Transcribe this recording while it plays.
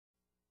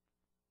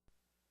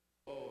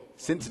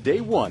Since day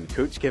one,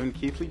 Coach Kevin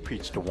Keathley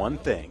preached one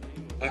thing.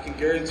 I can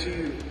guarantee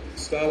you,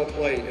 style of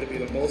play, it'll be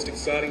the most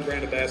exciting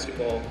brand of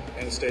basketball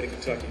in the state of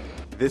Kentucky.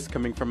 This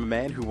coming from a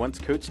man who once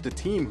coached a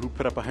team who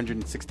put up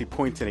 160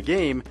 points in a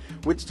game,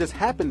 which just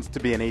happens to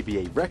be an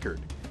ABA record.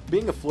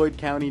 Being a Floyd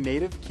County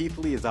native,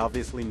 Keathley is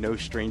obviously no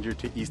stranger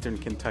to Eastern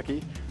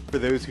Kentucky. For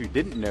those who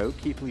didn't know,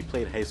 Keathley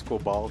played high school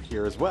ball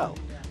here as well,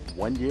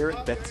 1 year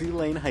at Betsy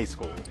Lane High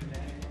School.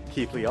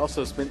 Keathley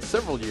also spent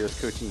several years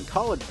coaching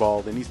college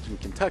ball in Eastern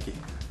Kentucky.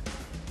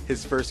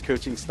 His first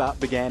coaching stop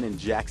began in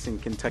Jackson,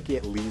 Kentucky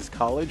at Lee's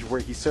College, where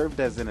he served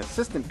as an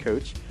assistant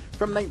coach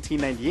from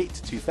 1998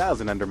 to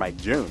 2000 under Mike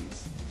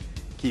Jones.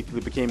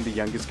 Keathley became the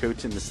youngest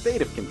coach in the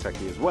state of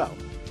Kentucky as well.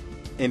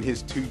 In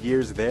his 2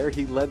 years there,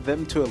 he led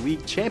them to a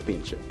league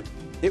championship.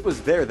 It was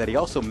there that he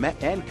also met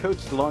and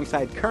coached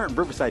alongside current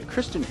Riverside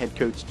Christian head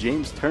coach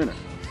James Turner.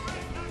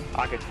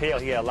 I could tell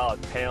he had a lot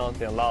of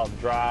talent and a lot of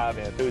drive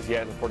and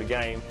enthusiasm for the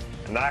game,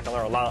 and I can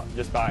learn a lot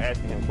just by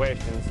asking him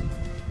questions,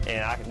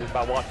 and just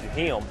by watching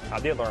him, I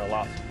did learn a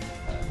lot.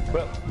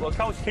 But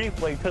Coach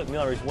Keathley took me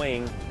under his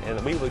wing,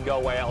 and we would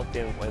go out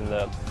and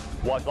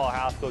watch a lot of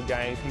high school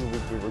games. He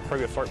would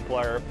recruit a certain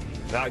player,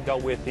 and I'd go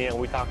with him.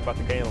 We talk about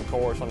the game on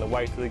course on the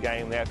way to the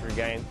game and after the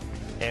game,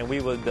 and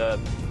we would go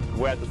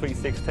out to the Sweet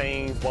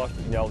 16s, watch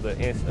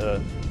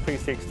the Sweet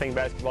 16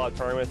 basketball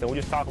tournaments, and we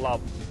just talk a lot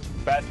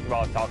of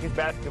basketball talk. His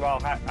basketball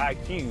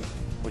IQ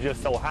was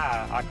just so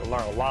high, I could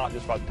learn a lot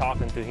just by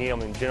talking to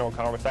him in general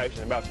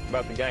conversation about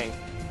the game.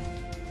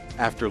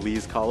 After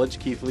Lee's College,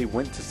 Keathley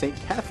went to St.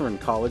 Catherine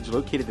College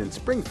located in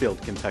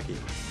Springfield, Kentucky.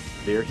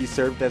 There he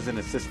served as an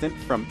assistant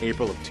from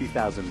April of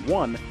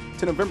 2001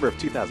 to November of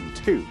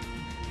 2002.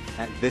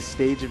 At this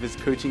stage of his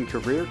coaching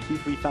career,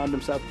 Keathley found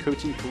himself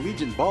coaching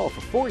collegiate ball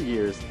for 4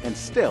 years and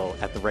still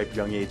at the ripe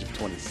young age of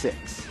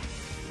 26.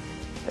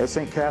 At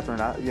St.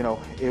 Catherine,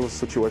 it was a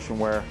situation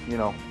where,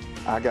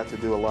 I got to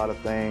do a lot of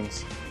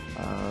things,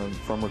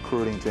 from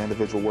recruiting to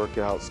individual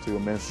workouts to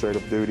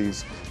administrative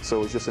duties. So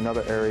it was just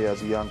another area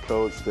as a young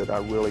coach that I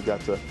really got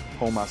to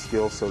hone my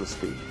skills, so to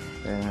speak.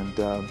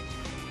 And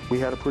we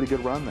had a pretty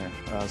good run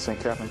there. St.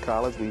 Catherine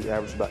College, we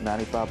averaged about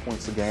 95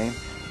 points a game.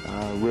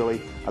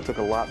 Really, I took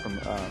a lot from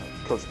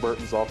Coach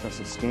Burton's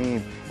offensive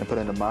scheme and put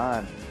into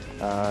mine.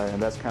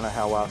 And that's kind of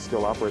how I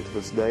still operate to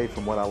this day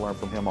from what I learned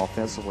from him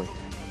offensively.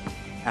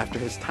 After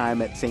his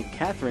time at St.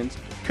 Catherine's,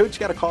 Coach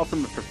got a call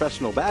from a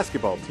professional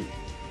basketball team.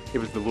 It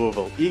was the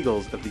Louisville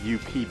Eagles of the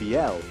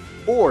UPBL,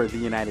 or the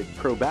United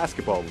Pro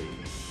Basketball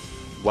League.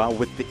 While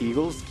with the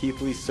Eagles,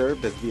 Keathley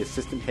served as the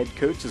assistant head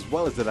coach as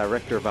well as the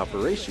director of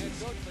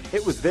operations.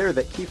 It was there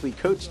that Keathley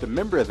coached a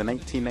member of the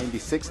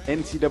 1996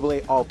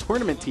 NCAA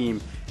All-Tournament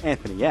team,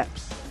 Anthony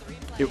Epps.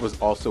 It was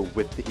also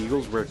with the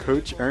Eagles where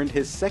Coach earned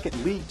his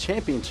second league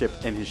championship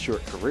in his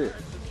short career.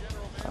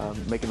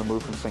 Making the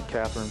move from St.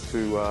 Catherine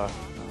to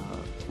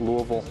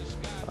Louisville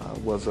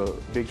was a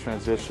big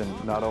transition,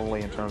 not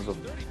only in terms of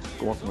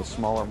going from a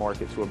smaller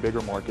market to a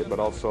bigger market, but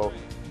also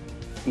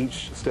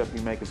each step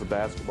you make as a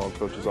basketball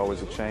coach is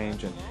always a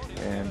change,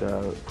 and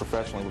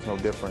professionally was no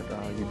different.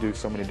 You do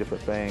so many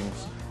different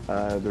things.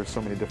 There's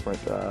so many different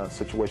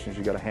situations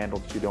you got to handle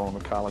that you don't on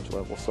the college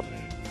level. So,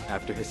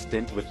 after his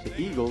stint with the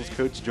Eagles,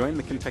 Coach joined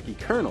the Kentucky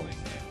Colonels.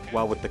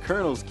 While with the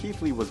Colonels,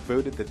 Keathley was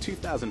voted the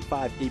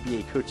 2005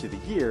 ABA Coach of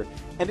the Year,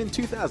 and in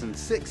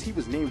 2006 he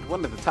was named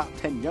one of the top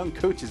 10 young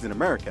coaches in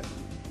America.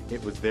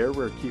 It was there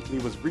where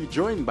Keathley was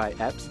rejoined by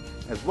Epps,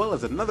 as well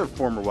as another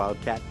former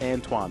Wildcat,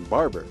 Antoine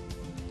Barber.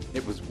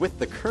 It was with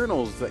the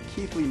Colonels that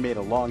Keathley made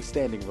a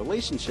long-standing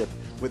relationship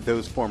with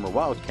those former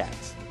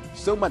Wildcats.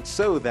 So much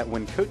so that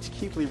when Coach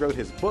Keathley wrote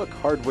his book,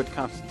 Hardwood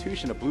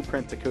Constitution, A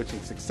Blueprint to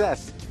Coaching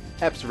Success,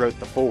 Epps wrote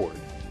the foreword.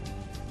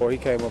 He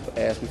came up and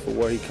asked me for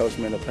where he coached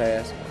me in the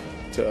past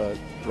to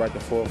write the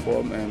foreword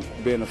for him, and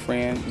being a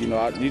friend,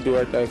 you do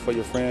everything for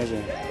your friends,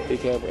 and he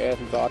came up and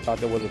asked me, so I thought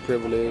that was a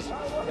privilege,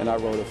 and I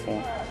wrote it for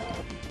him.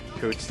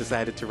 Coach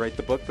decided to write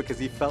the book because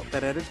he felt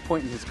that at his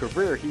point in his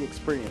career he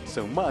experienced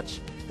so much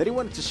that he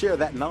wanted to share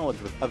that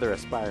knowledge with other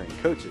aspiring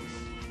coaches.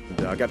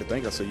 I got to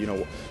think, I said, you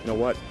know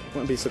what, it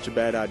wouldn't be such a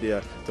bad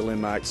idea to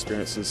lend my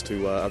experiences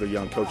to other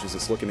young coaches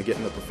that's looking to get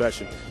in the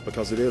profession,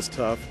 because it is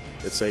tough.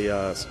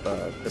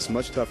 It's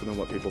much tougher than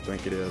what people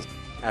think it is.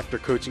 After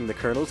coaching the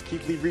Colonels,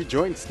 Keathley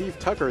rejoined Steve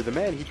Tucker, the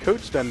man he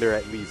coached under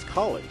at Lee's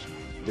College.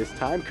 This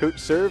time, Coach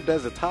served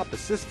as a top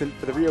assistant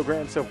for the Rio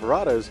Grande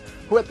Silverados,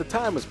 who at the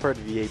time was part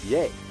of the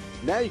ABA.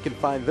 Now you can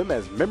find them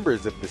as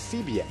members of the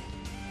CBA.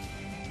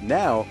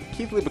 Now,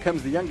 Keathley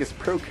becomes the youngest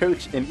pro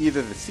coach in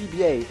either the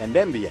CBA and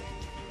NBA.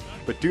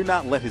 But do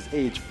not let his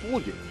age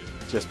fool you.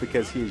 Just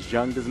because he is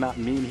young does not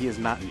mean he is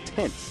not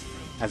intense.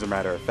 As a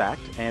matter of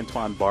fact,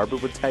 Antoine Barber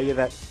would tell you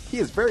that he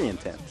is very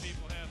intense.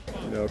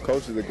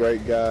 Coach is a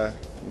great guy,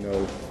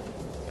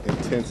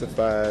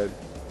 intensified,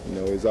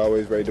 he's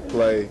always ready to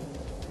play.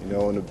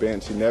 On the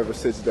bench, he never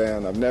sits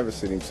down. I've never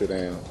seen him sit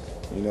down.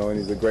 And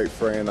he's a great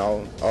friend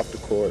off the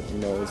court,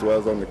 as well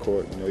as on the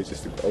court. He's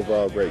just an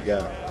overall great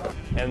guy.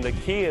 And the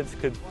kids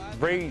could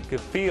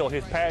feel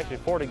his passion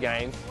for the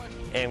game,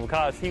 and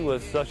because he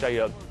was such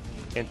a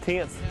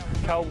intense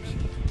coach,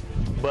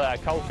 but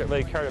a coach that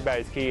really cared about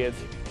his kids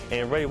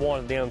and really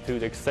wanted them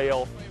to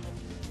excel.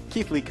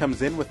 Keathley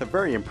comes in with a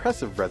very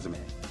impressive resume.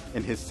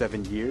 In his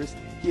 7 years,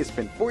 he has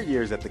spent 4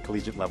 years at the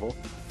collegiate level,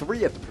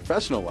 3 at the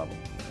professional level.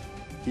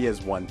 He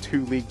has won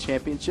 2 league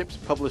championships,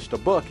 published a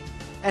book,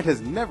 and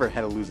has never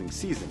had a losing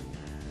season.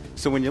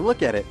 So when you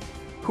look at it,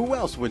 who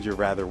else would you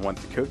rather want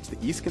to coach the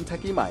East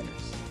Kentucky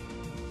Miners?